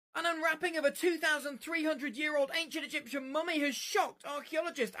An unwrapping of a 2,300-year-old ancient Egyptian mummy has shocked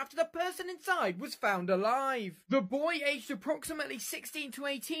archaeologists after the person inside was found alive. The boy, aged approximately 16 to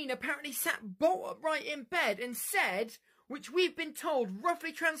 18, apparently sat bolt upright in bed and said, which we've been told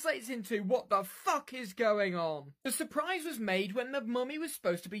roughly translates into, "What the fuck is going on?" The surprise was made when the mummy was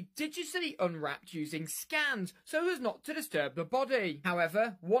supposed to be digitally unwrapped using scans, so as not to disturb the body.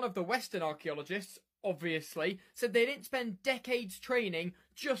 However, one of the Western archaeologists, obviously, said they didn't spend decades training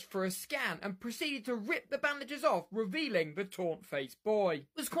just for a scan and proceeded to rip the bandages off, revealing the taunt-faced boy. It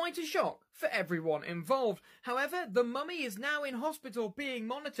was quite a shock for everyone involved. However, the mummy is now in hospital being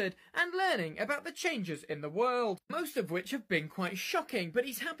monitored and learning about the changes in the world, most of which have been quite shocking, but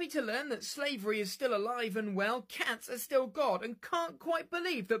he's happy to learn that slavery is still alive and well, cats are still God, and can't quite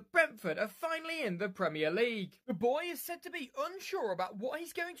believe that Brentford are finally in the Premier League. The boy is said to be unsure about what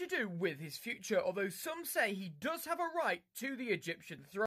he's going to do with his future, although some say he does have a right to the Egyptian throne.